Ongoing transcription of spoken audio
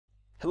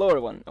Hello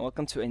everyone, and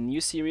welcome to a new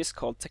series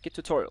called Tekkit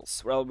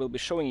Tutorials, where I will be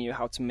showing you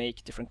how to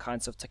make different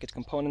kinds of Tekkit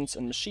components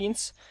and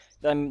machines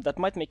that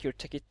might make your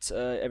Tekkit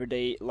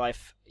everyday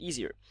life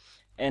easier.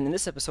 And in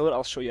this episode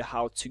I'll show you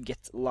how to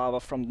get lava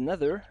from the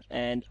Nether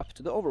and up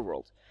to the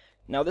overworld.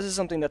 Now this is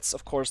something that's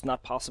of course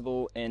not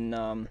possible in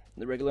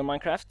the regular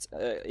Minecraft,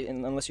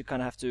 unless you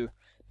kind of have to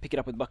pick it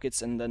up with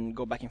buckets and then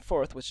go back and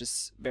forth, which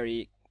is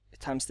very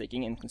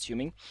time-taking and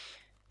consuming.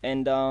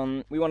 And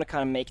we want to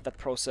kind of make that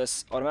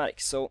process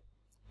automatic. So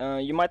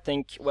you might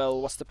think,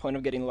 well, what's the point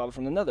of getting lava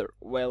from the Nether?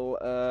 Well,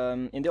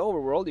 in the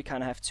overworld, you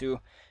kind of have to.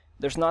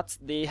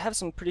 They have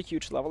some pretty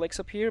huge lava lakes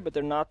up here, but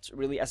they're not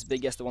really as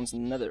big as the ones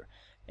in the Nether.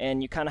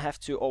 And you kind of have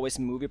to always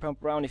move your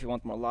pump around if you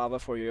want more lava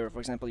for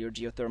example, your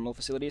geothermal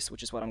facilities,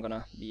 which is what I'm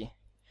gonna be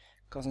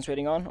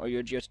concentrating on, or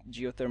your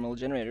geothermal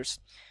generators.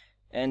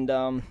 And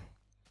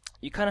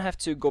you kind of have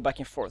to go back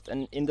and forth.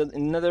 And in the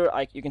Nether,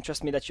 you can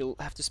trust me that you'll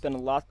have to spend a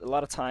lot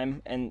of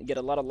time and get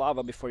a lot of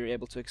lava before you're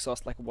able to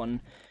exhaust like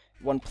one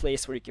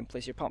place where you can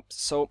place your pumps.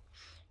 So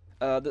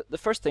the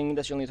first thing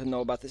that you'll need to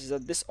know about this is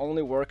that this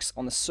only works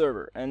on a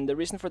server, and the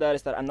reason for that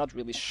is that I'm not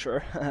really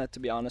sure to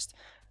be honest,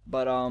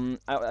 but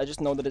I just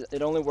know that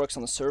it only works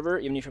on the server,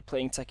 even if you're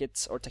playing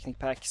Tekkit or Technic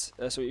packs.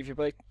 So if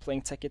you're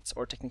playing Tekkit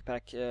or Technic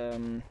pack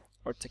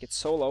or Tekkit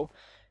solo,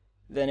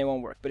 then it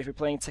won't work. But if you're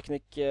playing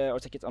Technic or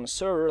Tekkit on a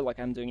server like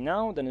I'm doing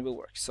now, then it will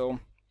work. So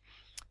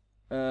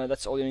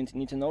that's all you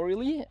need to know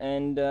really,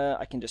 and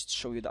I can just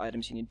show you the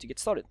items you need to get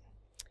started.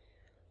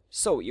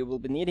 So you will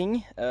be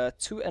needing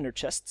 2 ender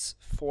chests,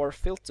 4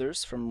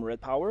 filters from Red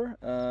Power,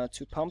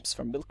 2 pumps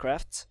from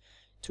Buildcraft,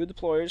 2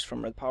 deployers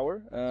from Red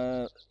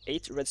Power,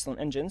 8 redstone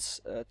engines,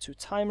 2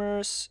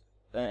 timers,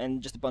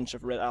 and just a bunch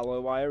of red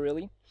alloy wire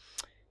really.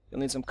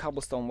 You'll need some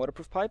cobblestone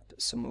waterproof pipe,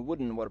 some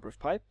wooden waterproof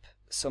pipe,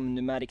 some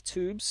pneumatic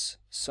tubes,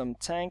 some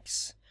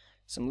tanks,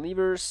 some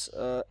levers,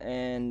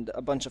 and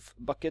a bunch of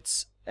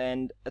buckets,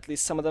 and at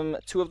least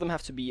 2 of them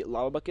have to be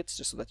lava buckets,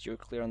 just so that you're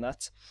clear on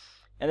that.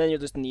 And then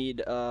you'll just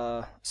need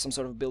some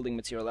sort of building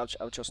material.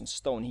 I've chosen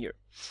stone here.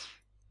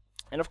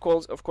 And of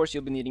course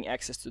you'll be needing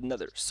access to the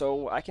Nether.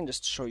 So I can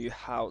just show you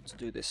how to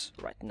do this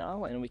right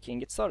now, and we can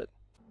get started.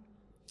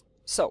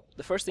 So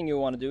the first thing you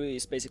want to do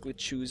is basically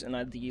choose an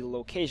ideal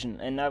location.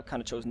 And I've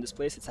kind of chosen this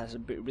place. It has a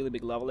really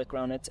big lava lake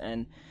around it,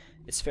 and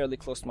it's fairly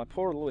close to my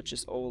portal, which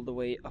is all the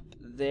way up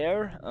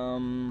there.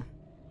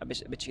 I bet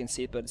you can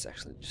see it, but it's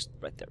actually just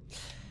right there.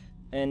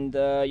 And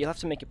you'll have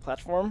to make a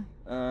platform.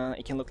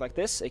 It can look like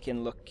this. It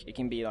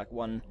can be like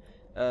one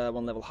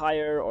level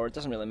higher, or it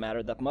doesn't really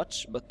matter that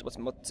much. But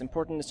what's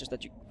important is just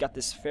that you got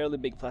this fairly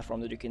big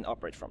platform that you can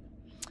operate from.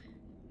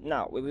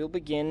 Now we will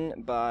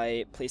begin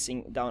by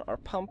placing down our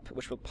pump,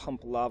 which will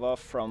pump lava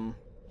from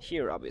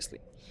here, obviously.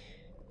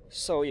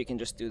 So you can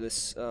just do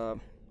this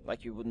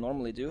like you would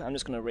normally do. I'm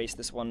just gonna raise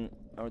this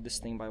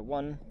thing by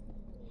 1.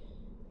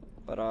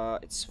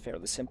 But it's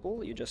fairly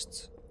simple. You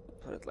just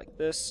put it like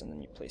this, and then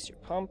you place your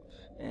pump,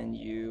 and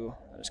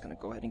I'm just gonna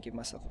go ahead and give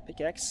myself a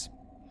pickaxe.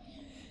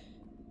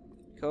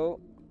 Go,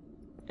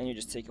 and you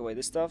just take away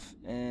this stuff,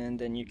 and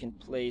then you can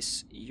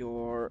place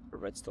your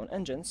redstone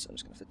engines. I'm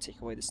just gonna have to take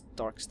away this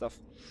dark stuff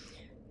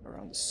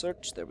around the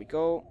search. There we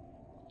go.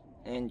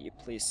 And you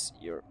place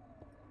your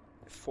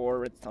 4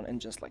 redstone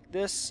engines like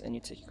this, and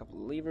you take a couple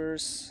of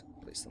levers,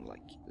 place them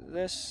like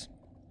this,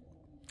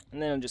 and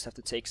then you'll just have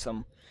to take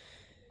some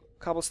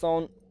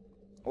cobblestone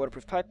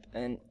waterproof pipe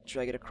and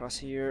drag it across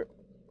here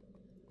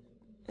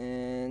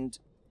and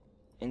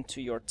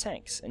into your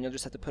tanks, and you'll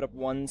just have to put up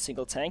 1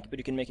 single tank, but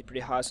you can make it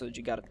pretty high so that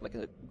you got like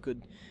a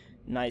good,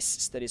 nice,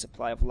 steady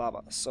supply of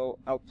lava. So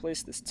I'll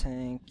place this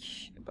tank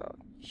about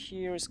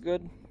here is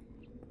good,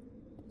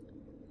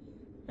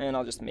 and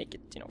I'll just make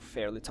it,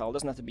 fairly tall. It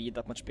doesn't have to be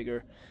that much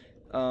bigger.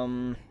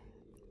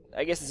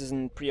 I guess this is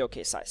in pretty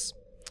okay size.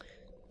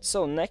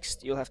 So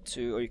next you'll have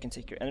to, or you can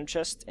take your ender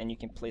chest and you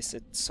can place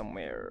it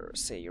somewhere,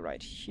 say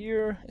right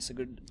here is a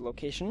good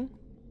location.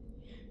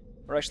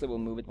 Or actually we'll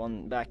move it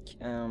one back.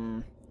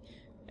 And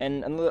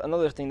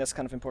another thing that's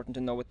kind of important to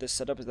know with this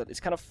setup is that it's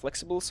kind of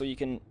flexible, so you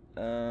can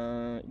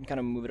kind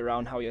of move it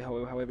around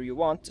however you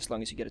want, as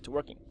long as you get it to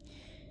working.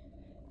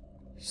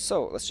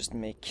 So let's just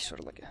make sort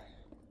of like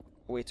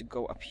a way to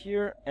go up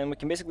here, and we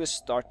can basically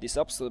start these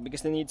up, so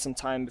because they need some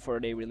time before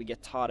they really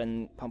get hot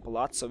and pump a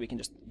lot, so we can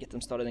just get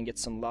them started and get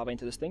some lava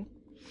into this thing.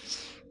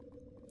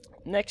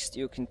 Next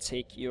you can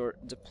take your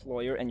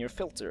deployer and your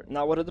filter.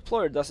 Now what a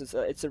deployer does is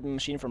it's a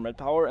machine from Red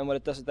Power, and what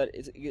it does is that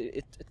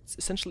it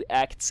essentially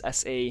acts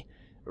as a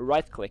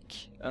right click,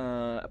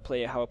 how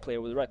a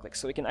player would right click,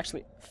 so we can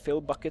actually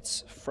fill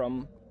buckets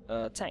from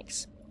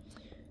tanks,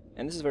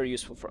 and this is very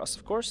useful for us,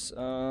 of course.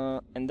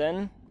 And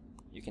then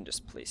you can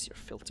just place your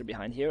filter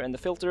behind here, and the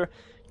filter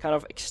kind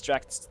of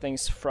extracts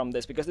things from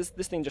this, because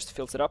this thing just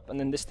fills it up, and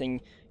then this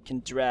thing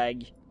can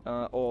drag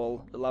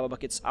all the lava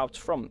buckets out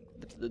from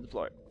the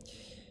deployer.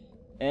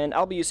 And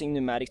I'll be using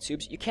pneumatic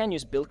tubes. You can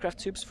use Buildcraft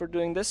tubes for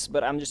doing this,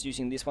 but I'm just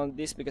using these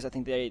because I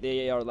think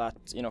they are a lot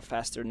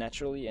faster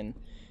naturally, and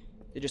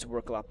they just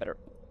work a lot better.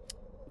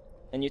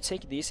 And you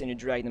take these and you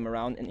drag them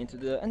around and into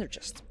the ender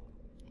chest.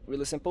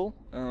 Really simple.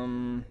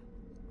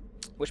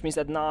 which means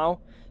that now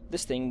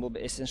this thing will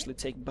essentially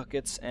take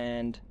buckets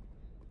and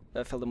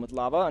fill them with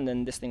lava, and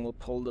then this thing will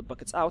pull the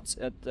buckets out.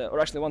 Or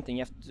actually, one thing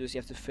you have to do is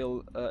you have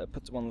to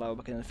put one lava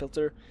bucket in a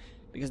filter,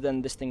 because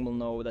then this thing will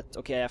know that,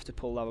 okay, I have to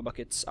pull lava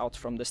buckets out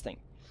from this thing,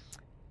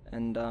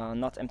 and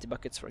not empty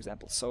buckets, for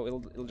example. So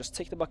it'll just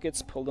take the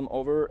buckets, pull them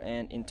over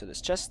and into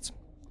this chest.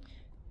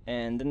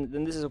 And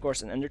then this is of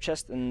course an ender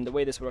chest, and the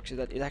way this works is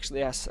that it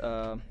actually has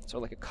sort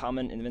of like a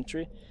common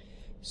inventory,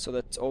 so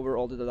that over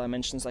all the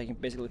dimensions I can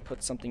basically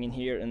put something in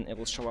here and it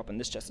will show up in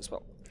this chest as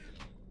well.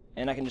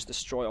 And I can just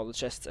destroy all the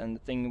chests and the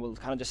thing will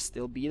kind of just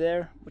still be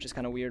there, which is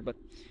kind of weird, but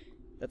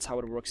that's how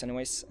it works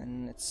anyways,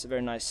 and it's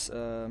very nice,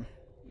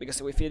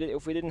 because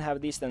if we didn't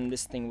have these, then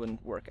this thing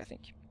wouldn't work, I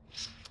think.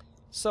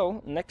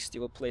 So next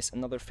you will place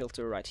another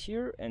filter right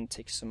here and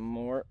take some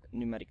more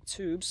pneumatic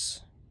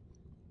tubes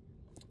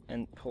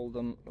and pull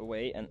them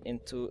away and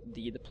into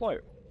the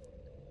deployer.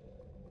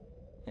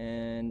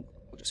 And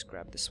we'll just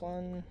grab this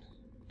one,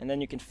 and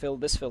then you can fill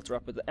this filter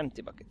up with the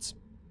empty buckets,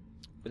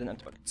 with an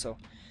empty bucket. So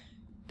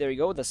there you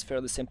go, that's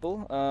fairly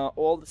simple.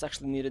 All that's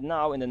actually needed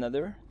now in the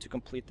Nether to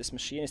complete this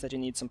machine is that you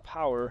need some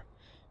power,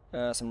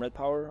 some red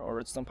power or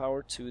redstone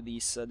power to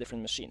these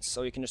different machines.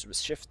 So you can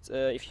just shift,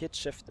 if you hit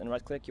shift and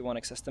right click, you want to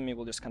access them, you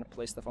will just kind of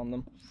place stuff on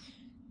them.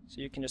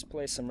 So you can just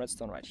place some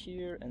redstone right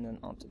here and then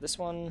onto this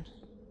one.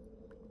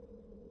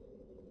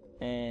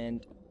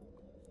 And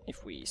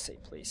if we say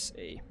place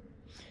a,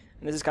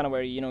 and this is kind of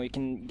where, you know, you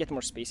can get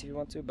more space if you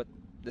want to, but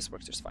this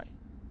works just fine.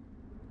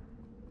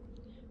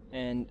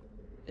 And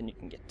then you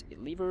can get a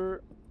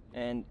lever,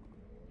 and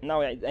now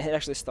it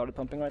actually started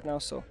pumping right now,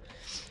 so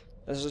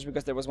that's just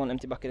because there was one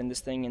empty bucket in this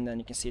thing, and then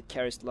you can see it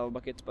carries the lava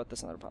bucket, but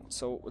that's not a problem.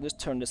 So we'll just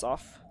turn this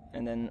off,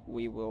 and then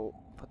we will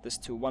put this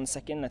to 1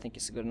 second. I think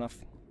it's good enough,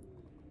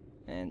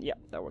 and yeah,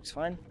 that works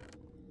fine.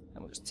 And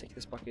we'll just take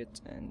this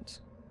bucket and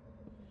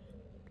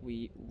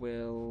we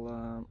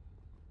will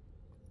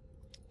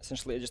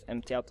essentially just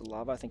empty out the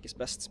lava, I think is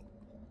best.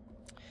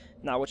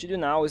 Now what you do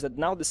now is that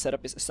now the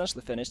setup is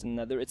essentially finished in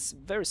Nether. It's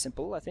very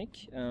simple, I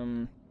think,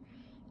 and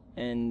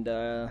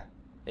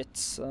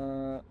it's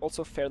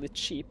also fairly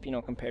cheap, you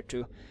know, compared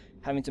to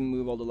having to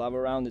move all the lava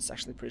around. It's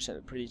actually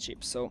pretty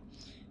cheap. So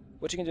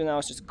what you can do now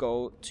is just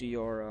go to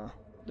your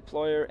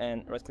deployer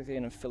and right click it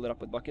and fill it up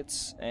with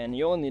buckets, and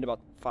you only need about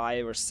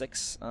 5 or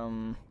 6,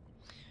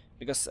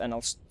 because, and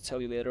I'll tell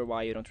you later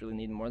why you don't really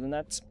need more than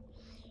that.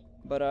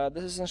 But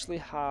this is essentially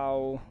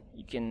how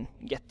you can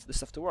get the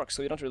stuff to work,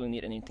 so you don't really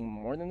need anything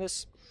more than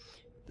this.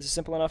 This is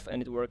simple enough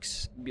and it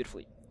works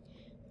beautifully.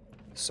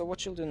 So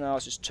what you'll do now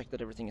is just check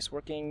that everything is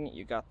working.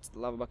 You got the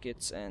lava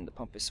buckets and the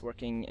pump is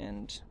working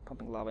and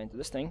pumping lava into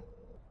this thing.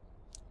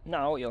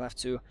 Now you'll have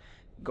to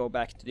go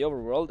back to the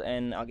overworld,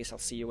 and I guess I'll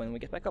see you when we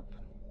get back up.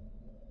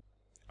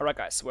 Alright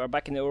guys, we're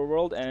back in the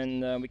overworld,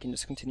 and we can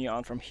just continue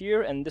on from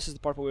here, and this is the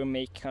part where we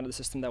make kind of the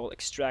system that will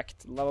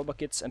extract lava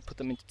buckets and put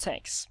them into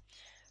tanks.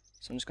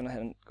 So I'm just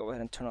gonna go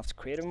ahead and turn off the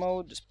creative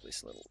mode, just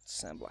place a little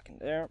sand block in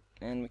there,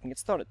 and we can get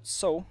started.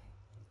 So,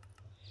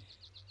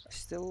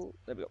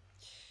 there we go.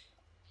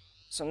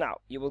 So now,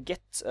 you will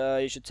get,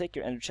 you should take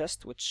your ender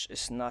chest, which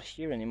is not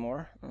here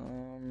anymore.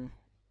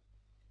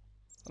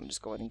 Let me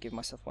just go ahead and give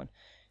myself one.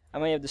 I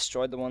may have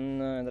destroyed the one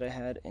that I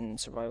had in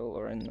survival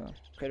or in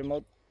creative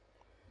mode,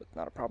 but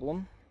not a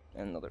problem.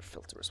 And another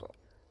filter as well.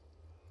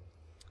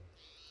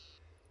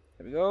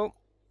 There we go.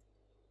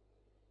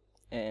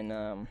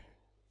 And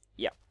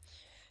yeah.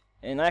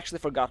 And I actually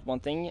forgot one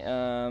thing,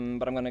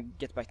 but I'm gonna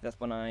get back to that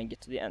when I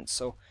get to the end.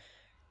 So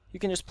you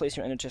can just place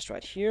your ender chest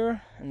right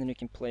here, and then you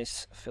can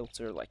place a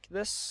filter like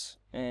this,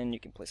 and you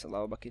can place a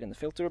lava bucket in the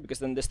filter, because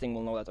then this thing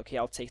will know that, okay,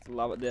 I'll take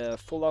the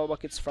full lava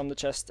buckets from the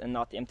chest and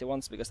not the empty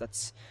ones, because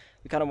that's,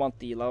 we kind of want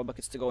the lava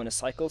buckets to go in a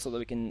cycle so that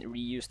we can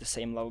reuse the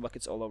same lava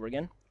buckets all over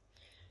again.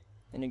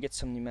 And you get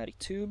some pneumatic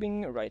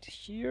tubing right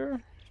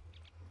here,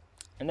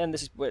 and then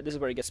this is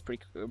where it gets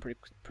pretty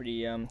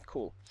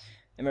cool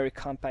and very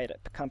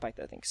compact,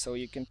 I think. So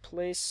you can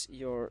place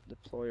your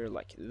deployer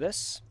like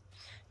this.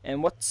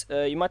 And what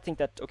you might think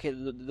that, okay,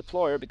 the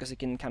deployer, because it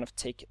can kind of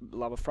take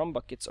lava from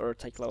buckets or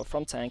take lava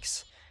from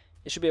tanks,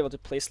 it should be able to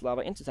place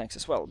lava into tanks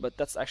as well, but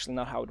that's actually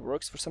not how it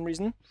works for some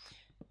reason.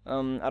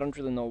 I don't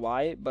really know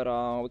why, but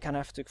we kind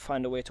of have to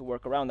find a way to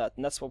work around that,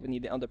 and that's what we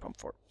need the under pump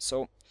for.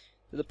 So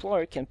the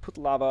deployer can put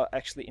lava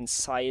actually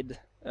inside,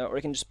 or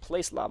it can just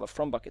place lava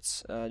from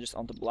buckets just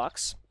onto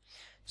blocks.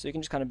 So you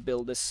can just kind of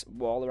build this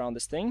wall around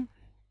this thing,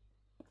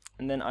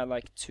 and then I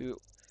like to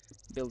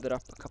build it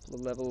up a couple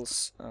of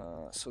levels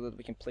so that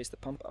we can place the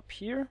pump up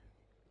here.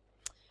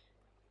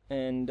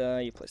 And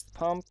you place the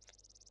pump,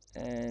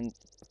 and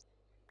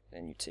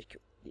then you take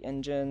the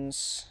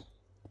engines,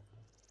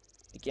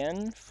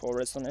 again 4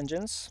 redstone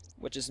engines,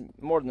 which is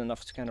more than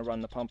enough to kind of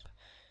run the pump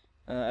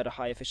at a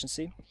high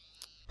efficiency.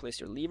 Place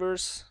your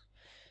levers,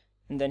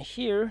 and then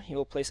here you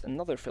will place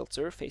another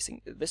filter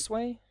facing this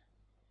way,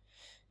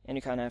 and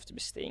you kind of have to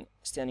be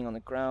standing on the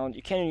ground.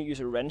 You can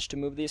use a wrench to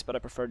move these, but I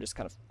prefer just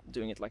kind of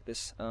doing it like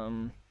this.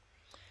 And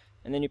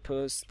then you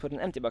put an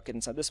empty bucket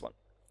inside this one.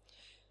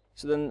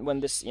 So then when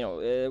this,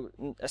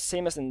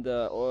 same as in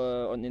the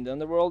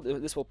underworld,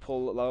 this will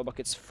pull lava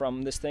buckets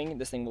from this thing.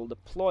 This thing will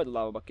deploy the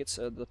lava buckets.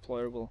 The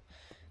deployer will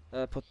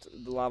put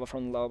the lava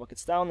from the lava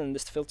buckets down, and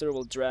this filter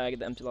will drag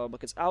the empty lava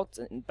buckets out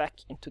and back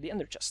into the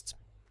ender chest.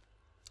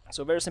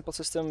 So very simple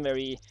system,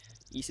 very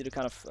easy to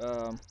kind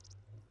of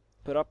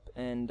put up,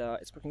 and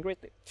it's working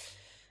greatly.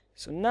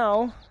 So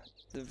now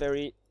the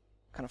very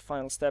kind of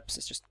final steps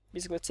is just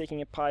basically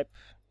taking a pipe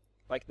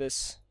like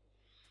this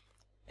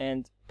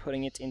and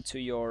putting it into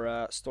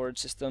your storage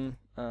system,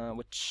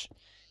 which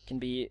can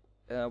be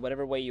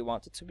whatever way you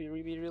want it to be,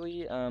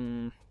 really.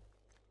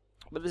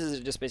 But this is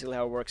just basically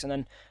how it works. And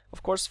then,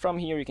 of course, from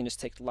here you can just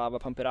take the lava,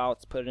 pump it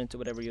out, put it into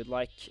whatever you'd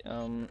like,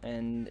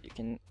 and you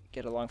can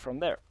get along from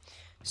there.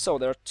 So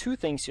there are two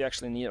things you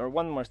actually need, or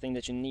one more thing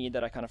that you need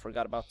that I kind of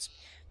forgot about.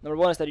 Number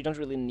one is that you don't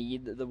really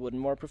need the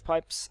wooden waterproof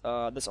pipes.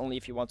 That's only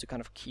if you want to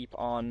kind of keep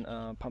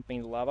on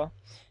pumping the lava.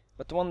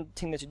 But the one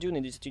thing that you do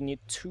need is that you need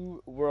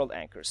 2 world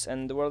anchors.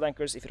 And the world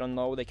anchors, if you don't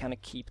know, they kind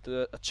of keep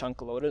a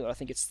chunk loaded. I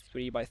think it's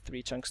 3 by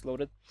 3 chunks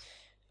loaded.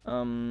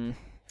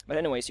 But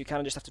anyways, you kind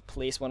of just have to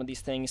place one of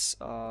these things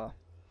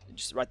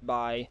just right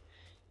by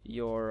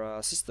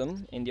your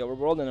system in the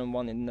overworld, and then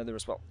one in the nether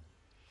as well.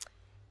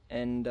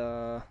 And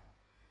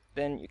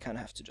then you kind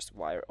of have to just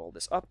wire all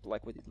this up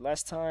like we did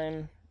last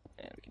time.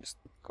 And we can just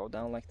go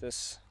down like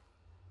this.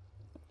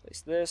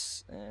 Place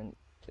this, and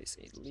place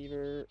a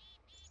lever.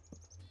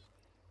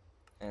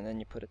 And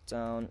then you put it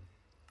down.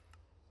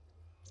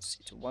 Let's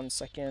see, to 1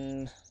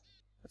 second.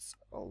 That's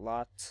a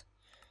lot.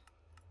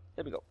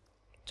 There we go.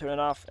 Turn it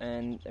off,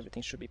 and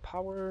everything should be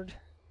powered.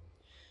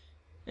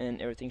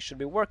 And everything should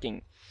be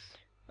working.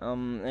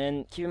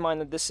 And keep in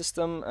mind that this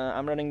system,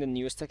 I'm running the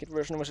newest Tekkit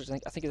version, which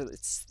I think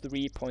it's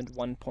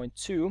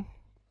 3.1.2.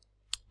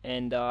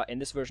 And in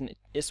this version it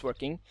is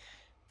working.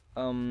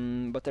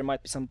 But there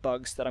might be some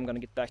bugs that I'm gonna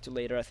get back to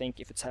later, I think,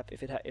 if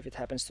it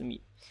happens to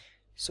me.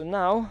 So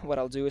now what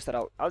I'll do is that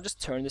I'll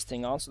just turn this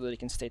thing on so that it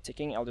can stay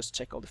ticking. I'll just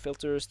check all the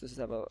filters. Does it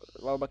have a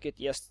lava bucket?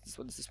 Yes.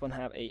 Does this one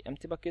have a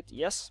empty bucket?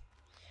 Yes.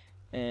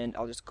 And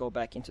I'll just go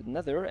back into the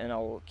nether, and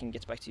can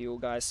get back to you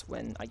guys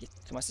when I get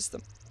to my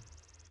system.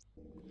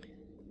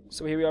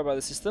 So here we are by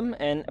the system,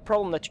 and a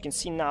problem that you can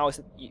see now is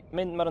that you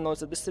might have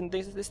noticed that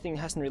this thing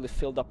hasn't really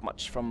filled up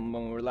much from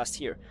when we were last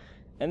here.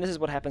 And this is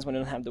what happens when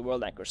you don't have the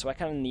world anchor. So I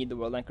kind of need the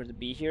world anchor to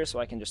be here, so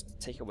I can just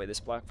take away this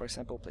block, for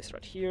example, place it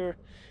right here,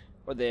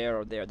 or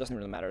there, it doesn't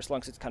really matter, as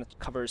long as it kind of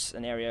covers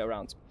an area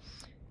around.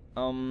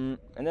 And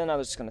then I'm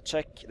just gonna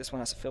check, this one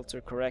has a filter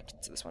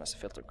correct, this one has a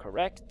filter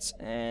correct,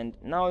 and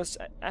now it's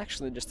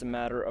actually just a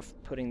matter of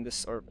putting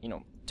this, or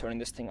turning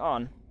this thing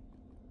on,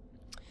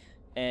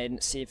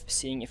 and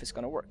seeing if it's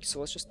gonna work. So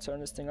let's just turn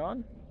this thing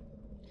on,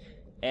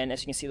 and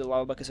as you can see, the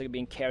lava buckets are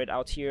being carried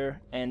out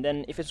here, and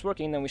then if it's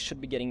working, then we should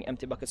be getting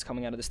empty buckets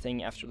coming out of this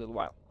thing after a little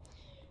while.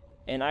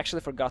 And I actually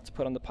forgot to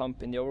put on the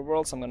pump in the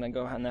overworld, so I'm gonna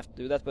go ahead and have to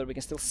do that, but we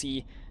can still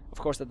see, of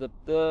course, that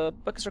the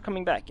buckets are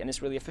coming back, and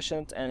it's really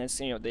efficient, and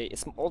it's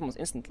it's almost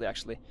instantly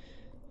actually,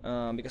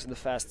 because of the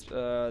fast.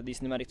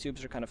 These pneumatic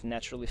tubes are kind of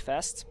naturally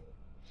fast,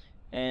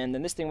 and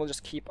then this thing will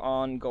just keep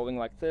on going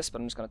like this. But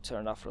I'm just gonna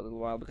turn it off for a little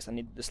while because I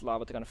need this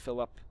lava to kind of fill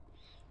up,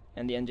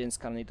 and the engines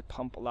kind of need to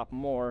pump a lot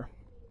more.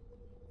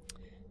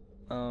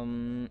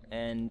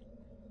 And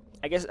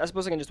I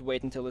suppose I can just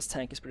wait until this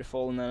tank is pretty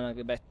full, and then I'll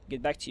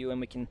get back to you, and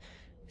we can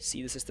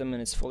see the system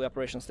in its fully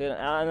operational state,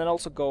 and then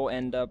also go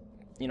and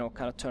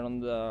kind of turn on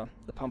the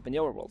pump in the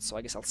overworld. So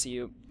I guess I'll see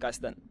you guys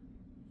then.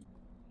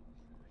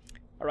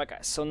 Alright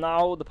guys, so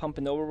now the pump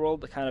in the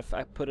overworld,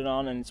 I put it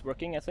on and it's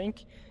working, I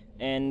think,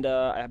 and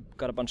I've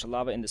got a bunch of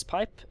lava in this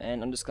pipe,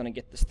 and I'm just gonna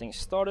get this thing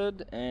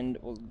started, and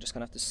we're just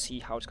gonna have to see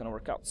how it's gonna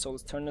work out. So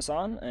let's turn this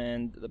on,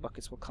 and the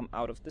buckets will come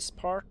out of this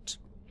part,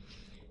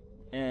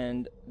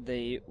 and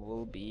they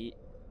will be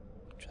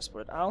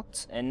transported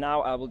out. And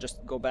now I will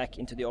just go back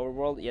into the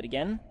overworld yet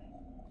again.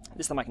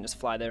 This time I can just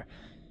fly there.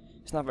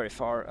 It's not very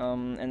far,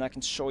 and I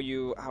can show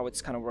you how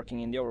it's kind of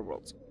working in the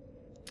overworld.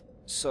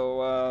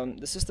 So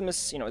the system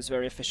is, is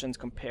very efficient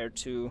compared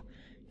to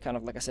kind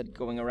of, like I said,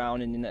 going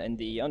around in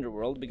the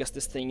underworld, because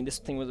this thing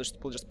will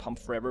just pump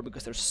forever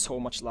because there's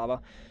so much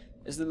lava.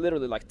 It's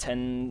literally like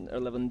 10 or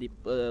 11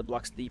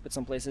 blocks deep at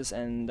some places,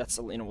 and that's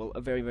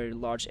a very, very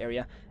large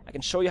area. I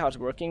can show you how it's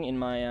working in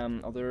my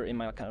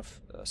kind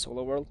of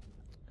solo world,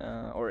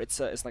 or it's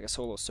like a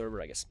solo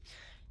server, I guess.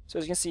 So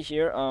as you can see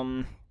here,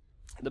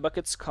 the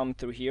buckets come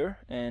through here,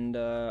 and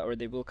or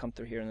they will come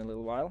through here in a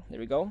little while. There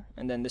we go,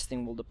 and then this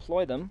thing will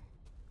deploy them.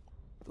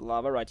 The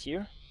lava right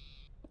here.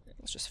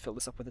 Let's just fill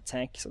this up with a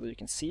tank so that you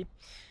can see.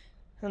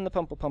 And the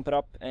pump will pump it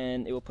up,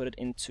 and it will put it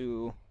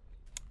into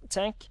the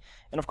tank.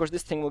 And of course,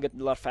 this thing will get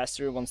a lot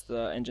faster once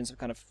the engines have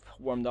kind of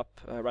warmed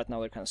up. Right now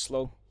they're kind of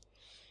slow.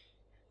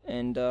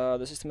 And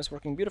the system is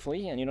working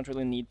beautifully, and you don't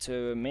really need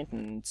to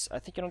maintenance. I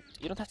think you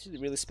don't have to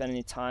really spend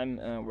any time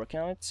working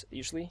on it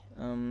usually,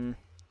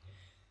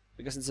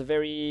 because it's a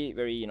very,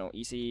 very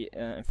easy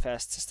and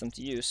fast system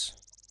to use.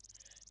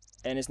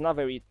 And it's not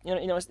very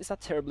it's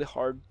not terribly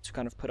hard to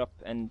kind of put up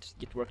and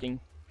get working.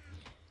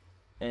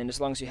 And as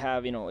long as you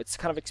have, you know, it's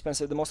kind of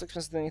expensive. The most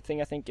expensive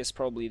thing I think is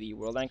probably the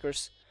world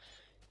anchors.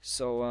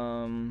 So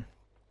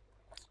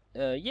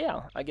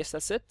yeah, I guess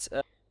that's it.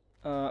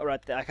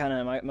 Alright, I kind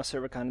of my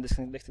server kind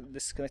of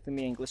disconnected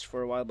me English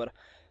for a while, but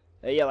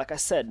yeah, like I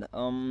said,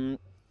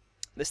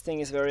 this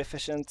thing is very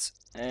efficient,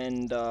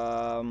 and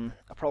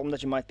a problem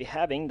that you might be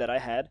having, that I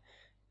had,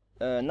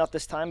 not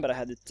this time, but I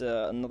had it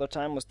another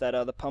time, was that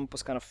the pump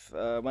was kind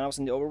of, when I was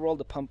in the overworld,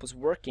 the pump was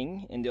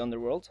working in the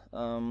underworld,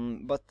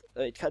 but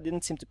it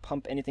didn't seem to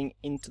pump anything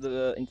into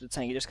the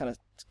tank. It just kind of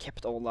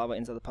kept all lava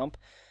into the pump.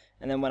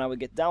 And then when I would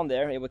get down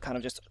there, it would kind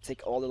of just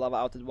take all the lava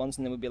out at once,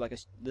 and it would be like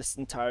this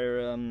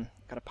entire kind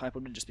of pipe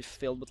would just be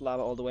filled with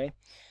lava all the way.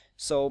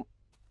 So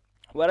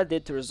what I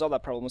did to resolve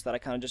that problem was that I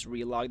kind of just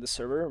relogged the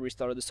server,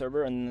 restarted the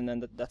server, and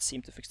then that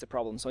seemed to fix the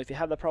problem. So if you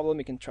have that problem,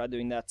 you can try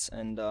doing that,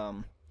 and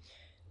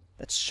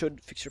that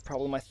should fix your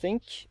problem, I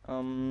think.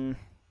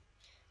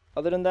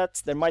 Other than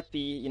that, there might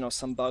be, you know,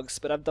 some bugs,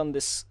 but I've done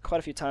this quite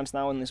a few times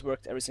now, and it's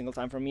worked every single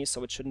time for me,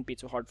 so it shouldn't be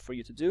too hard for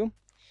you to do.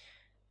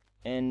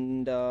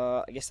 And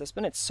I guess that's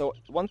been it. So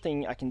one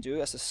thing I can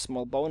do as a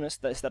small bonus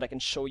is that I can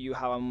show you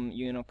how I'm,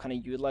 you know, kind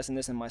of utilizing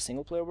this in my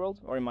single player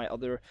world, or in my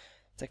other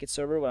Tekkit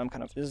server, where I'm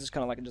kind of, this is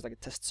kind of like just like a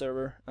test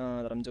server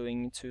that I'm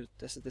doing to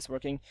test if this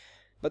working.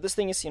 But this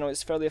thing is, you know,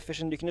 it's fairly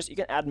efficient. You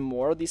can add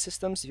more of these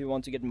systems if you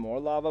want to get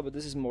more lava, but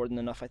this is more than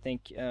enough, I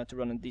think, to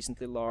run a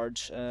decently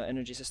large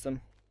energy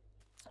system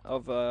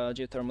of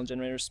geothermal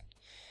generators.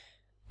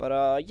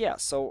 But yeah,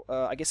 so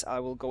I guess I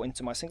will go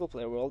into my single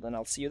player world, and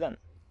I'll see you then.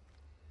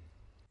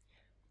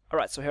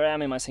 Alright, so here I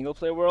am in my single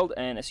player world,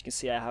 and as you can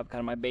see, I have kind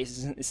of my base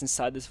is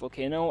inside this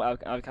volcano. I've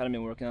kind of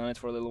been working on it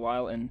for a little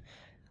while, and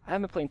I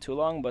haven't been playing too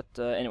long, but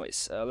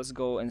anyways, let's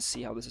go and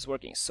see how this is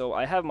working. So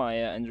I have my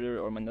Ender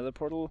or my Nether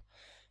portal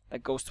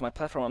that goes to my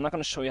platform. I'm not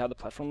going to show you how the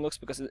platform looks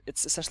because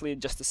it's essentially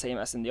just the same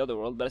as in the other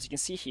world, but as you can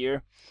see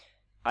here,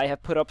 I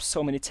have put up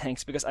so many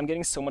tanks because I'm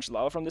getting so much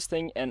lava from this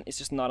thing, and it's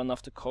just not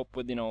enough to cope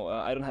with, you know,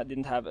 I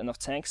didn't have enough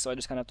tanks, so I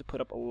just kind of have to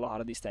put up a lot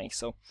of these tanks.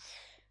 So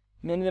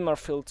many of them are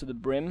filled to the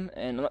brim,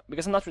 and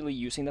because I'm not really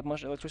using that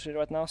much electricity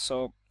right now,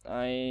 so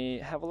I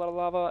have a lot of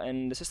lava,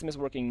 and the system is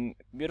working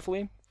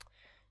beautifully.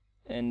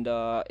 And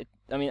I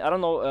mean, I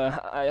don't know,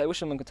 I wish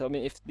someone could tell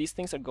me if these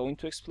things are going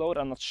to explode.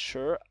 I'm not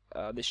sure.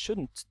 They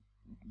shouldn't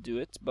do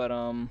it, but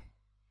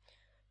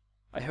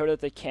I heard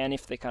that they can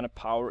if they kind of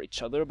power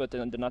each other, but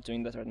they're not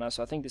doing that right now,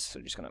 so I think this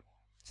is just gonna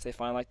stay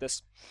fine like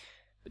this.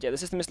 But yeah, the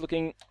system is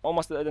looking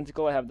almost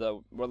identical. I have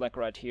the world anchor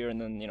right here, and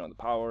then, you know, the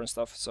power and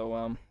stuff,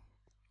 so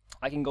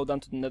I can go down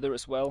to the Nether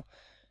as well,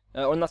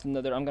 or not the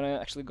Nether. I'm gonna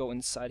actually go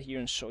inside here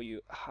and show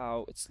you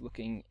how it's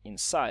looking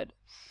inside.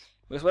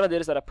 Because what I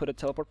did is that I put a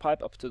teleport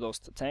pipe up to those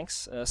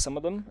tanks, some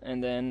of them,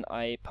 and then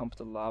I pumped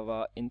the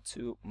lava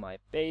into my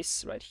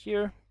base right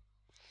here.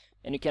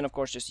 And you can of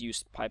course just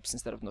use pipes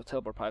instead of no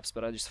teleport pipes,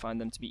 but I just find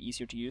them to be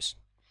easier to use.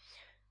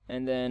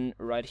 And then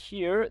right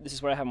here, this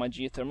is where I have my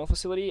geothermal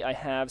facility. I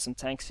have some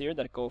tanks here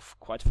that go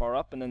quite far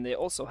up, and then they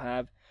also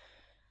have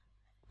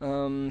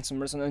some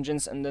redstone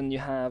engines, and then you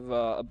have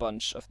a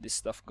bunch of this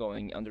stuff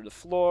going under the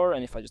floor.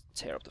 And if I just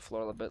tear up the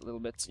floor a little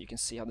bit, you can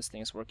see how this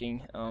thing is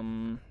working.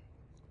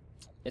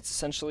 It's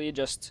essentially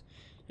just,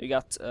 you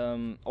got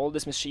all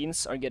these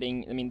machines are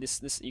getting, I mean,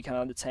 this you can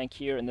have the tank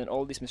here, and then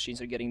all these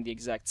machines are getting the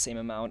exact same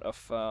amount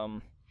of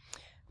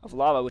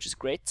lava, which is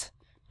great.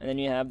 And then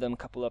you have them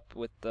coupled up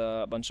with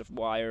a bunch of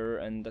wire,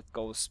 and that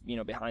goes, you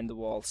know, behind the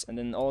walls, and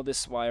then all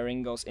this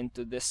wiring goes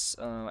into this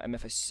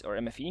MFS or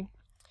MFE.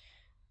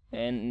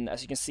 And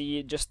as you can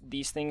see, just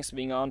these things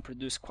being on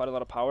produce quite a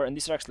lot of power, and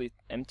these are actually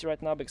empty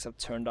right now because I've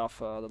turned off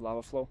the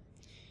lava flow.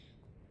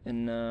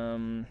 And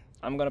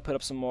I'm gonna put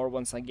up some more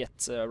once I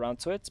get around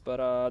to it,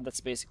 but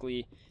that's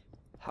basically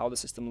how the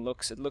system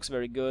looks. It looks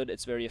very good.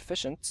 It's very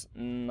efficient,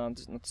 not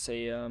to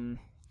say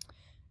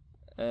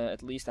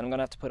at least. And I'm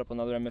gonna have to put up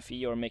another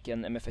MFE or make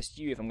an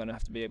MFSU if I'm gonna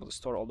have to be able to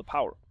store all the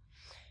power.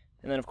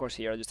 And then of course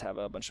here I just have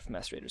a bunch of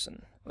macerators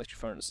and electric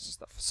furnaces and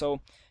stuff.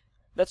 So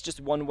that's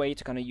just one way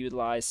to kind of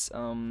utilize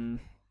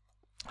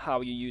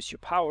how you use your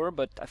power,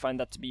 but I find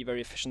that to be very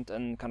efficient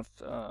and kind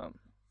of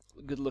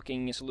good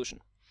looking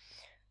solution.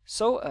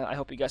 So I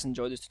hope you guys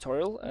enjoyed this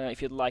tutorial.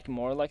 If you'd like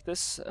more like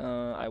this,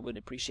 I would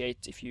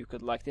appreciate if you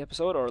could like the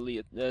episode or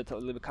leave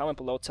a comment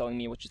below telling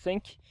me what you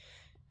think.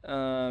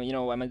 You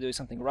know, am I doing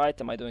something right?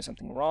 Am I doing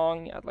something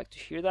wrong? I'd like to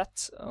hear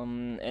that.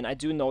 And I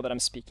do know that I'm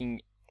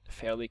speaking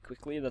fairly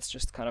quickly. That's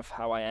just kind of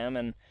how I am,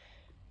 and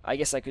I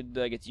guess I could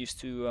get used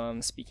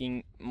to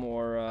speaking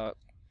more,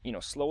 you know,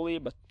 slowly,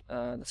 but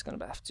that's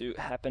gonna have to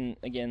happen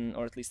again,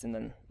 or at least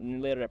in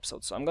later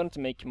episodes. So I'm going to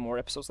make more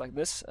episodes like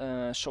this,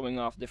 showing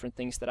off different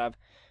things that I've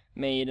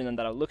made and then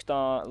that I've looked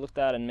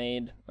at and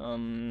made.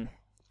 And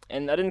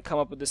I didn't come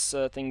up with this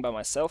thing by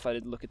myself. I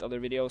did look at other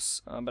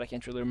videos, but I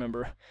can't really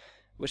remember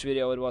which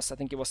video it was. I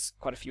think it was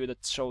quite a few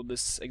that showed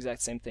this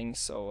exact same thing.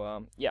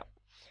 So yeah.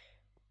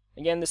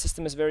 Again, the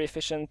system is very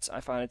efficient.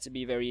 I find it to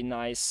be very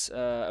nice,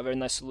 a very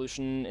nice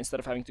solution instead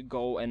of having to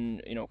go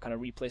and, you know, kind of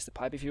replace the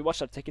pipe. If you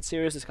watch our Tekkit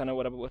series, it's kind of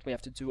what we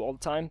have to do all the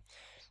time.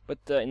 But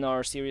in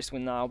our series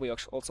now we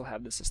also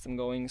have the system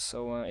going,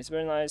 so it's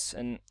very nice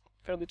and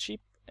fairly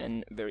cheap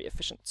and very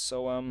efficient.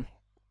 So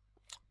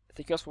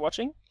thank you guys for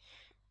watching,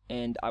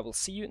 and I will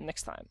see you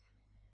next time.